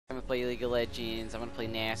play League of Legends. I'm gonna play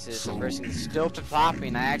Nasus. The person is still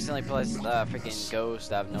popping. I accidentally pressed freaking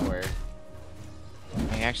Ghost out of nowhere.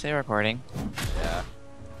 Are you actually recording? Yeah.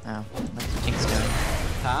 Oh, what's Jinx doing?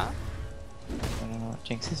 Huh? I don't know what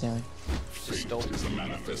Jinx is doing. Just stole. Is a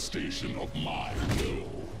manifestation of my will.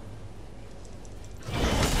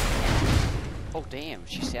 Oh damn,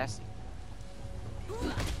 she's sassy.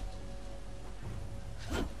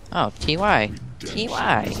 Oh, TY.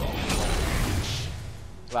 TY.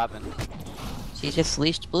 What happened? She just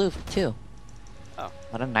leashed blue too. Oh.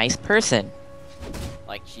 What a nice person.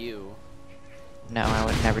 Like you. No, I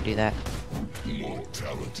would never do that.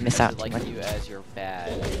 Mortality. Miss out too Like much. you as your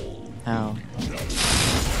bad. Oh.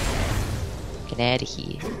 Get out of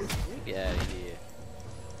here. Get out of here.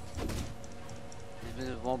 This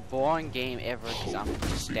is the most boring game ever because I'm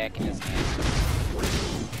just stacking his hands.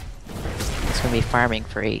 It's gonna be farming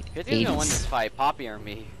for Who's gonna win this 80s. fight, Poppy or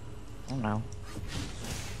me? I don't know.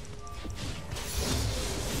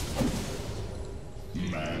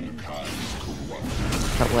 Mankind's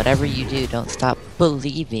corruption. But whatever you do, don't stop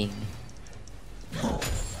believing.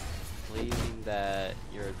 Believing that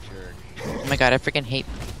you're a jerk. Oh my god, I freaking hate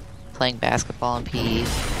playing basketball in PE.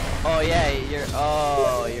 Oh yeah,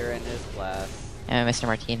 you're in his class. And Mr.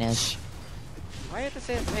 Martinez. Why do you have to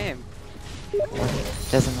say his name?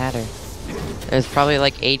 Doesn't matter. There's probably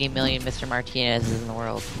like 80 million Mr. Martinez's in the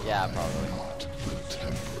world. Yeah, probably.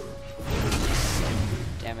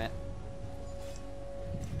 Damn it.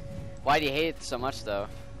 Why do you hate it so much though?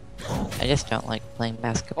 I just don't like playing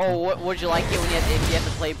basketball. Oh, would you like it when if you have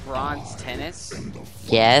to play bronze tennis?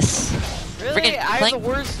 Yes. Really? Freaking I have playing- the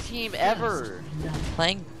worst team ever.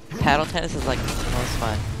 Playing paddle tennis is like the most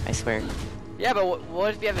fun, I swear. Yeah, but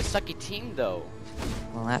what if you have a sucky team though?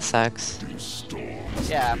 Well, that sucks.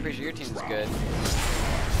 Yeah, I'm pretty sure your team's good.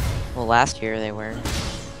 Well, last year they were. I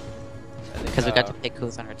think, Because we got to pick who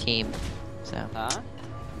was on our team. So, Huh?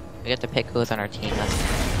 we got to pick who was on our team last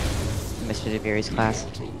year. Mr. DeVery's class.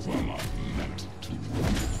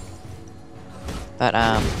 But,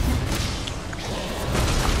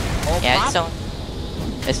 Oh, yeah, I Pop-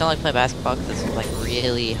 just don't like playing basketball because it's like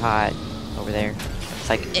really hot over there. It's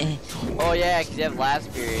like, eh. Oh yeah, because you have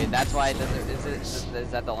last period. That's why it doesn't.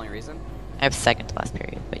 Is that the only reason? I have second to last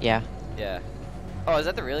period, but yeah. Yeah. Oh, is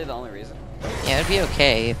that really the only reason? Yeah, it'd be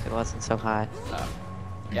okay if it wasn't so hot. Oh.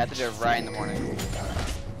 You have to do it right in the morning.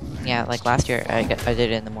 Yeah, like last year I did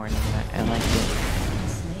it in the morning and I liked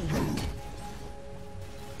it.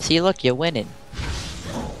 See, look, you're winning.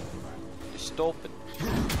 You're stupid.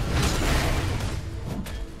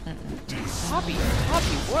 Poppy,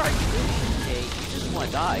 what are you doing? Okay, you just want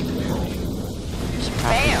to die. Clearly.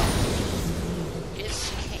 Bam!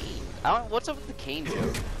 Get caned. What's up with the cane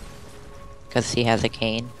joke? Because he has a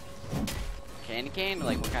cane. Candy cane?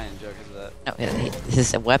 Like, what kind of joke is that? No,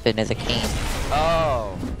 his weapon is a cane.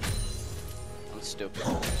 Oh. I'm stupid.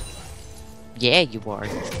 Yeah, you are.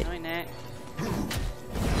 No, I'm not.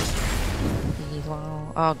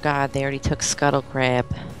 Oh god, they already took Scuttle Crab.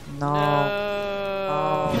 No.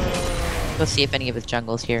 No. Go see if any of his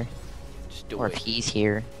jungle's here. Just do Or it. if he's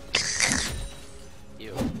here.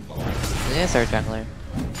 Ew. Who is our jungler?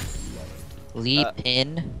 Lee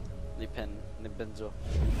Pin. Lipin. Nibenzo.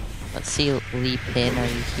 Let's see, Lee Pin, are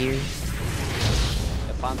you here?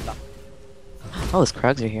 Epanta. Oh, his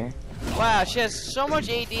Krugs are here. Wow, she has so much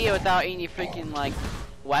AD without any freaking like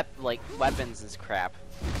weapons and crap.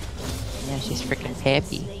 Yeah, she's freaking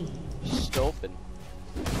happy. Stupid.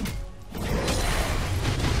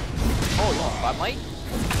 Oh no, spotlight.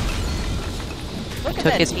 Look at Took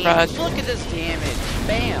that his damage. Krug. Look at this damage.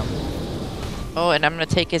 Bam. Oh, and I'm gonna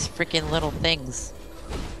take his freaking little things.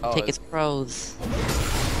 Oh, Take his crows.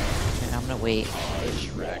 And I'm gonna wait. it's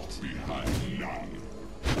wrecked. I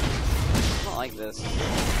don't like this.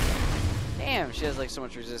 Damn, she has like so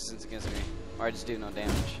much resistance against me. Or I just do no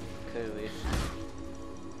damage. Clearly.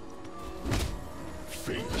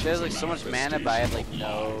 She has like so much mana, but I have like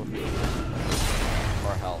no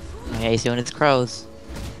more health. Yeah, he's doing his crows.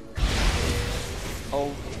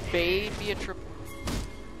 Oh, baby, a triple.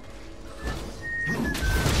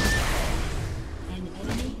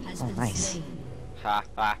 Oh, nice. Ha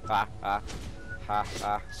ha ha ha. Ha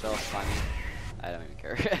ha. So funny. I don't even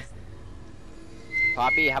care.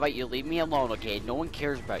 Poppy, how about you leave me alone, okay? No one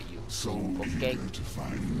cares about you. Okay?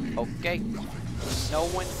 Okay? No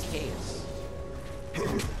one cares.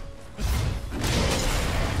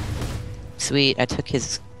 Sweet, I took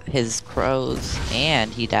his crows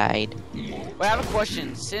and he died. Wait, I have a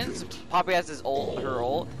question. Since Poppy has his her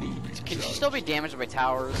ult, can she still be damaged by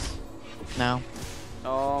towers? No.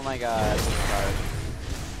 Oh my god, this is hard.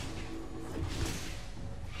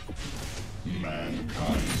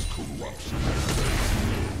 Mankind's corruption.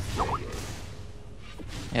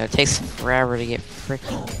 Yeah, it takes forever to get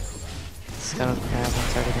freaking scuttle crab when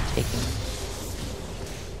it's already been taken.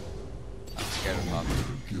 I'm scared of Poppy.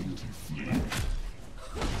 Guilty flee.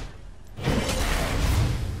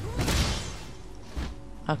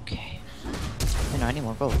 Okay. You know, I need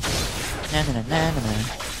more gold. Na na na na na na.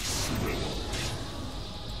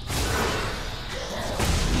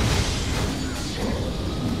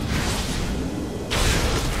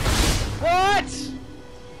 What?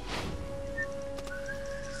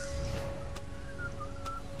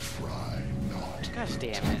 Try not Gosh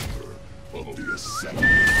damn it. of the assassin.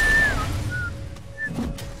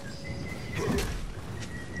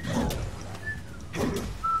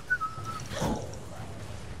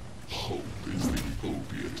 Hope is the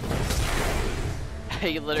opiate.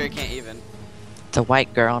 You literally can't even. It's a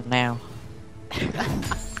white girl now,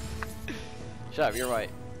 Shut up, you're white.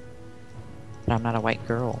 but I'm not a white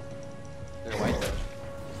girl. You're white though.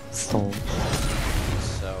 Soul.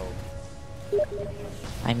 So.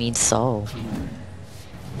 I mean soul.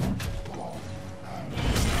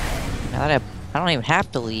 Now that I don't even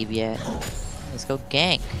have to leave yet. Let's go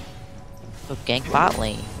gank. Go gank bot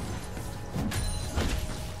lane.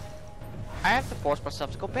 I have to force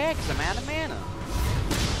myself to go back because I'm out of mana.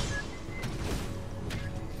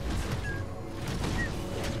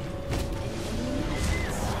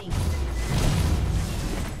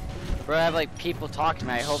 Bro, I have like people talk to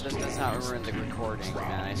me. I hope this does not ruin the recording,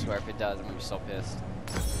 man. I swear if it does, I'm gonna be so pissed.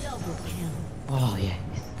 Oh yeah.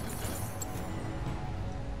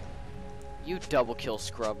 You double kill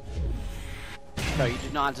scrub. No, you do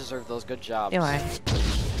not deserve those good jobs. Do I?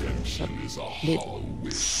 Redemption is a hollow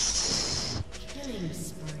wish. Killing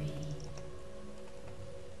spree.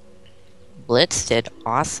 Blitz did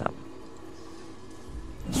awesome.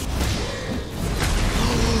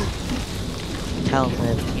 Tell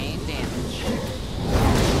him. Gain damage.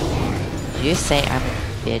 Did you say I'm a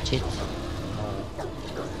fidget?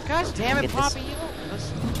 Gosh damn it, Get this- Poppy, you don't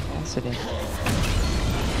listen. Yes, it is.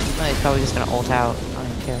 He's probably just gonna ult out. I don't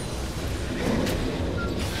even care.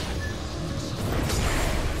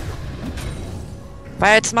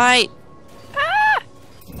 Fire smite! Ah!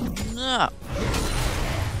 No.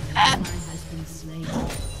 Ally has been slain.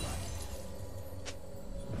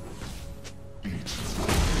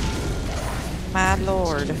 My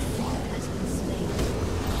lord. Has been slain.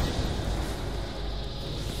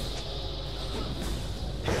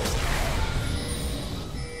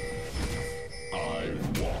 I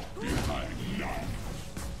walk behind none.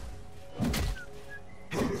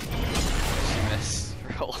 She missed.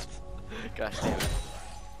 Rolled. Gosh damn it.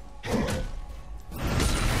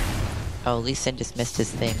 Oh, Lee Sin just missed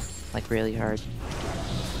his thing. Like, really hard.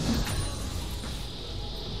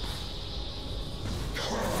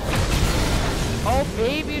 Oh,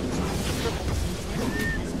 baby!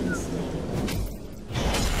 Has been slain.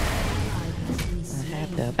 Ally has been I slain.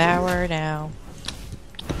 have the power now.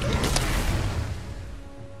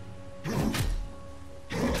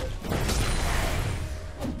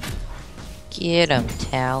 Get him,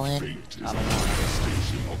 Talon. Fate is a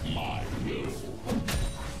manifestation of my will.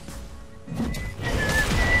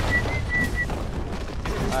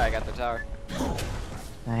 Alright, I got the tower.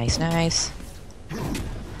 Nice, nice. Nope.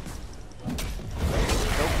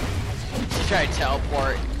 She tried to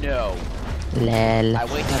teleport. No. Lel. I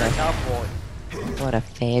wait till I teleport. What a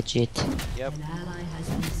fidget. Yep. An ally has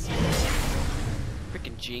been slain.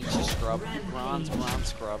 Freaking Jinx, you scrub. You bronze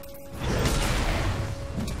scrub.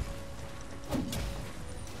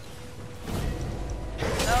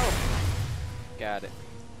 No. Got it.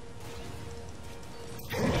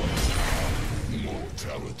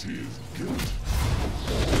 Mortality is guilt.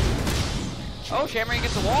 Oh, Shamrock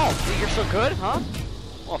gets the wall. See, you're so good, huh?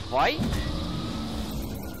 Want to fight?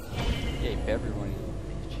 Yeah, everyone.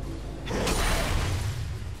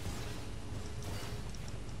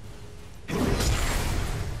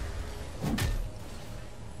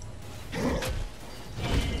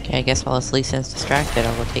 Okay, I guess while this Lee Sin's distracted,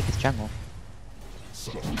 I'll go take his jungle.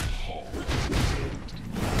 Such a horror.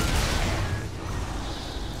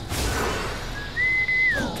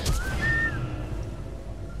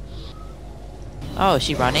 Oh, is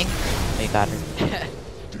she running? Oh, you got her.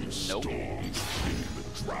 Nope. Storms in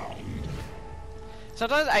the drowned.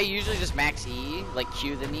 Sometimes I usually just max E, like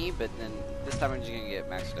Q the E, but then this time I'm just gonna get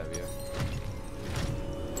max W.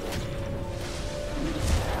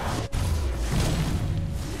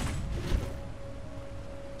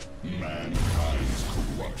 Mankind's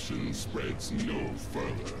corruption spreads no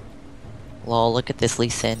further. Lol, look at this Lee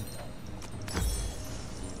Sin.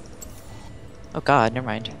 Oh god, never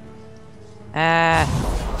mind.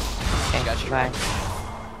 Ah. Okay, Got you. bye.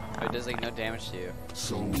 It does like no damage to you.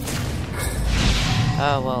 So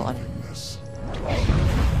Oh, well, I'm...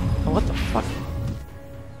 Oh, what the fuck?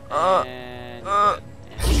 And you're dead.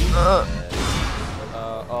 And you're dead.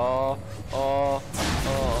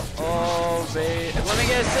 Babe. Let me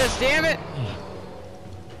get assist, damn it!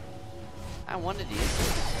 I wanted the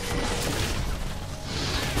assist.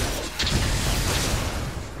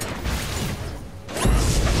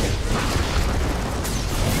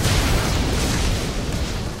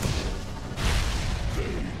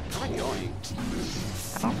 Where am I going?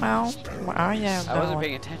 I don't know. Where are you? I wasn't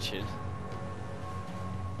paying attention.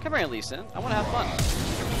 Come here, Lisa. I want to have fun.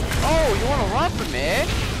 Oh, you want to run from me?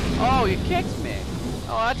 Oh, you kicked me.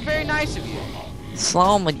 Oh, that's very nice of you.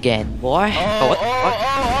 Slow him again, boy. Oh, what, oh,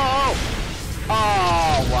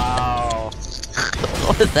 wow.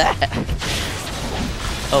 what was that?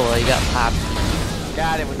 Oh, well, you got popped.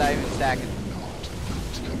 Got it without even stacking.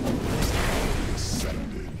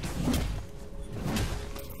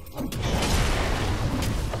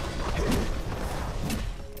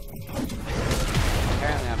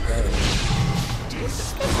 Apparently I'm better. God, this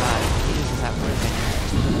is not working.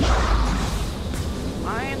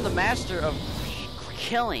 I am the master of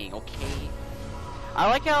killing, okay? I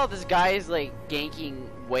like how this guy is like ganking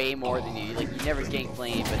way more than you. Like, you never gank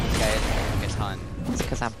flame, but this guy is like a ton. It's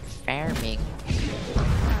because I'm farming.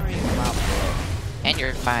 Wow. And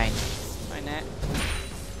you're fine. Why not?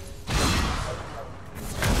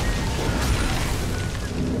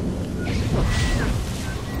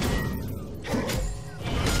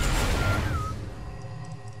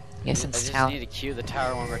 Yes, I it's just talent. need to cue the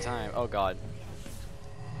tower one more time. Oh god.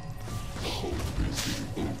 Hope is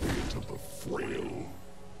the opiate of the frail.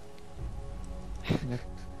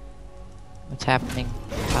 What's happening?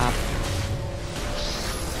 Pop.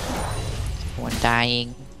 One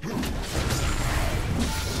dying.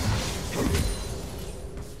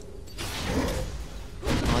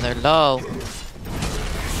 Oh, they're low.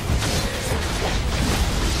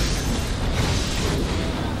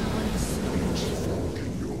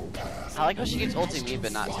 I like how she gets ulti me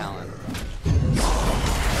but not talent.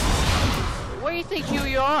 What do you think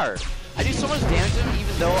you are? I do so much damage to him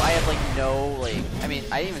even though I have like no like I mean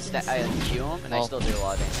I didn't even I like Q him and I still do a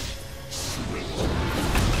lot of damage.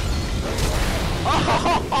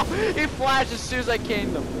 Oh, he flashed as soon as I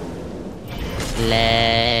canned him.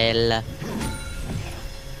 Lel.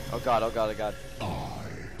 Oh god, oh god, oh god.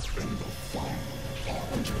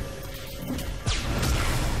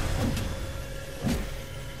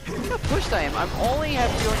 Look how pushed I am. I'm only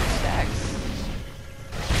have 200 stacks.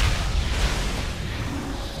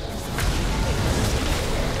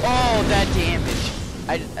 Oh, that damage.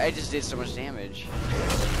 I just did so much damage.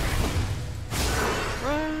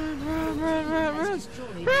 Run, run, run, run, run.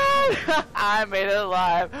 Run! I made it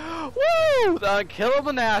alive. Woo! The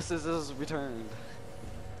unkillable Nasus is returned.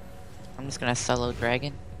 I'm just gonna solo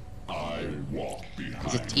dragon. I walk behind.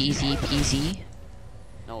 Is it easy peasy?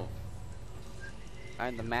 No.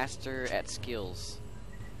 I'm the master at skills.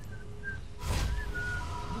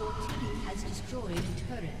 Your team has destroyed a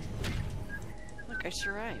turret. Look, I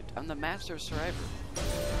survived. I'm the master of survivor.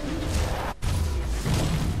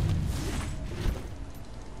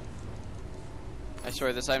 I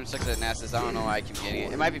swear, this item sucks at Nasus. I don't know why I keep getting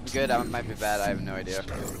it. It might be good, it might be bad. I have no idea.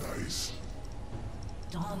 Paradise.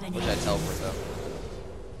 Wish I teleport though.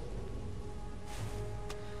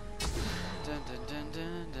 Dun, dun, dun,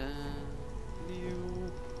 dun, dun.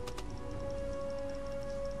 You.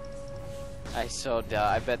 I so doubt.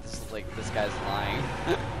 I bet this guy's lying.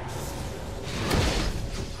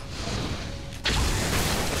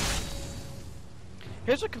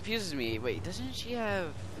 Here's what confuses me. Wait, doesn't she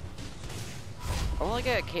have? I want to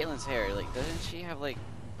look at Caitlyn's hair. Like, doesn't she have like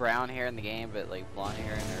brown hair in the game, but like blonde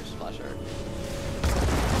hair in her splash art?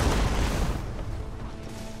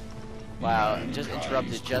 Wow, just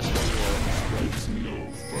interrupted just for you.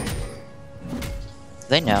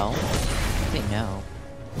 They know. They know.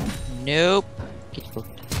 Nope. Get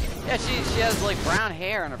booked. Yeah, she has like brown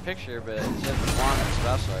hair in her picture, but she has blonde in her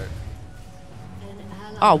splash art. An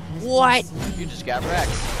ally Oh, has been what? slain. You just got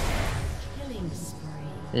wrecked. Killing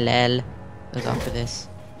spree. Lel. Goes off for this.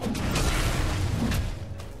 Down.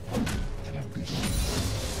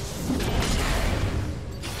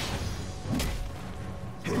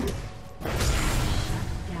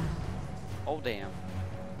 Oh damn.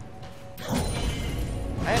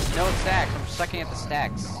 I have no stacks. I'm sucking at the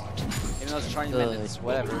stacks. Even though it's 20 Good. minutes,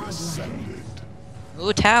 whatever.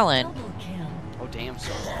 Ooh, Talon. Double kill. Oh damn,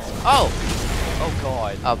 so. Oh! Oh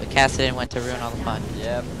god. Oh, but Cassidon went to ruin all the fun.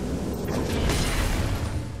 Yep.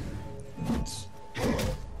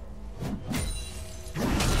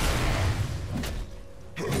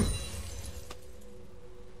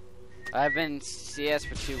 I've been CS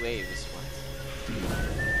for 2 waves.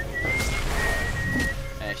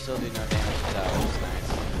 And I still do no damage to that, which is nice.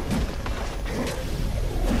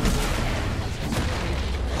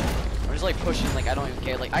 I'm just like pushing, like I don't even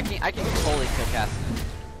care. Like I can totally kill Cassidy.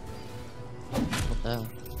 What the?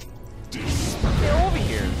 Get over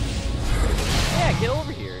here. Yeah, get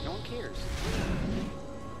over here. No one cares.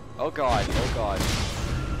 Oh god, oh god.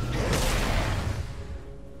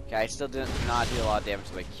 Okay, I still do not do a lot of damage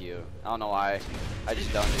to my Q. I don't know why. I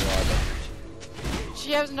just don't do a lot of damage.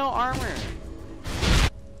 She has no armor.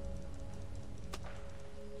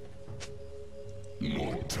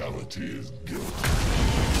 Mortality is guilt.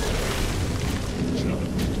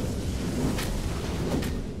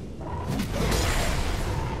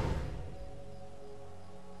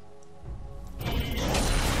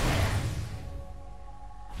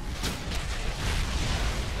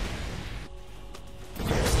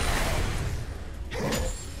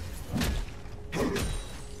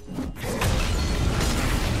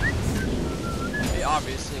 We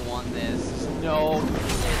obviously won this. No.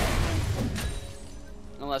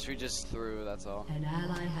 Unless we just threw, that's all. An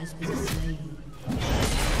ally has been slain.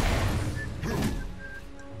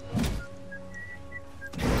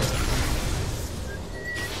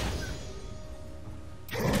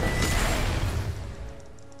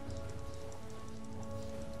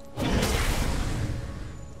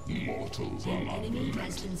 Mortals An are enemy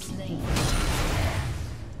has been slain.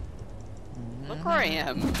 Look where I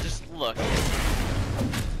am. Just look.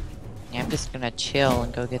 Yeah, I'm just gonna chill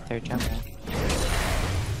and go get their jungle. An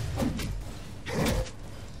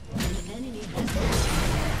enemy has been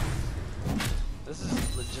slain. This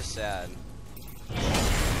is just sad.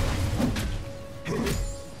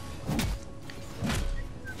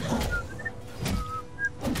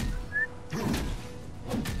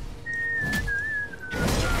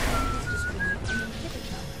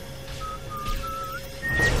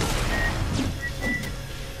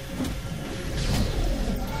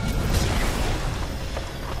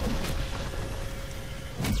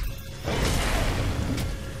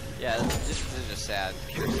 Yeah, this is just sad.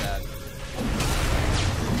 Pure sad.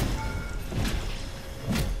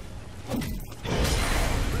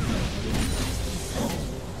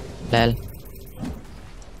 Lel.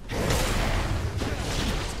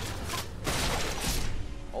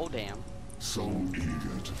 Oh damn. so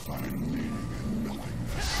eager to find meaning in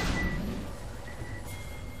nothingness.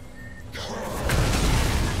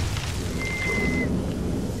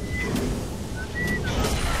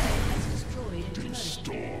 Has destroyed a Do turret.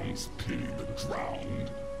 storms pity the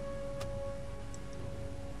drowned?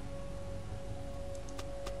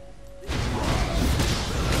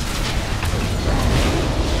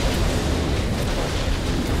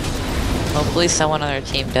 Hopefully someone on their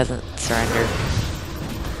team doesn't surrender.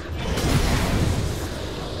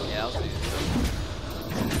 Yeah, I'll see.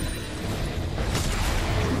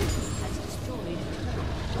 Has destroyed a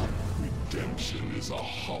turret. Redemption is a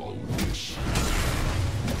hollow wish.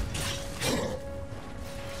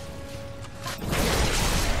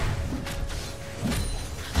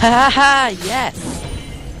 Ha ha ha! Yes!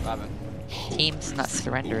 Robin. Team's not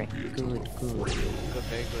surrendering. Good, good. Good,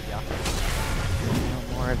 very good, yeah.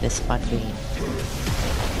 No more of this fun game. Very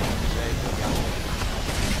good, yeah.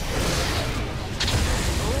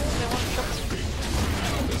 Oh, they want to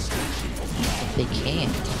They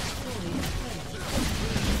can't.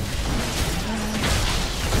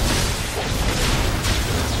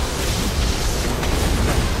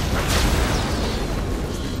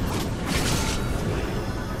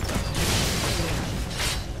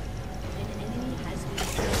 An enemy has been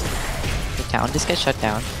slain. The town just gets shut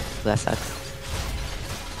down. That sucks.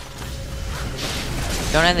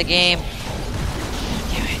 Don't end the game.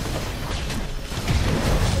 Damn it.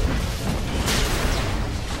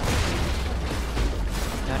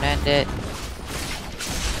 Don't end it.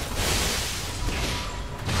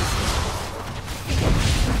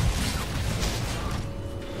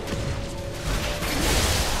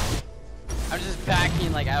 I'm just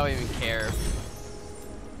backing like I don't even care.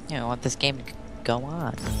 You know, I want this game to go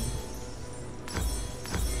on.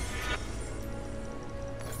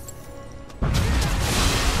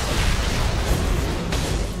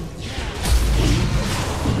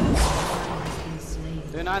 Has been slain.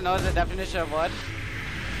 Do you not know the definition of what?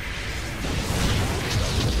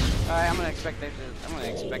 Alright, I'm gonna expect it. I'm gonna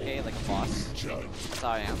expect it like a boss. Judge. That's how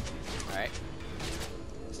I am. Alright.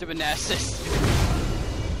 Stupid Nasus.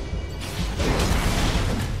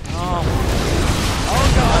 Oh,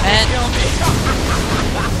 Oh god, And- kill me!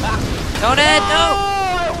 don't end, no!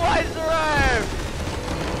 Oh, I was survived!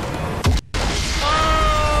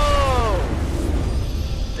 Oh!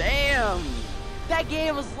 Damn! That That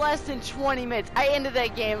game was less than 20 minutes. I ended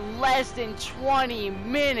that game less than 20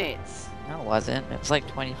 minutes. No, it wasn't. It was like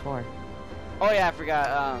 24. Oh yeah, I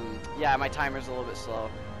forgot. Yeah, my timer's a little bit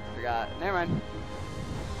slow. Forgot. Never mind.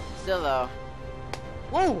 Still though.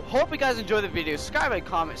 Whoa! Hope you guys enjoyed the video. Subscribe and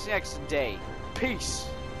comment. See you next day. Peace.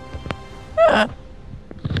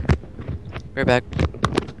 We're back.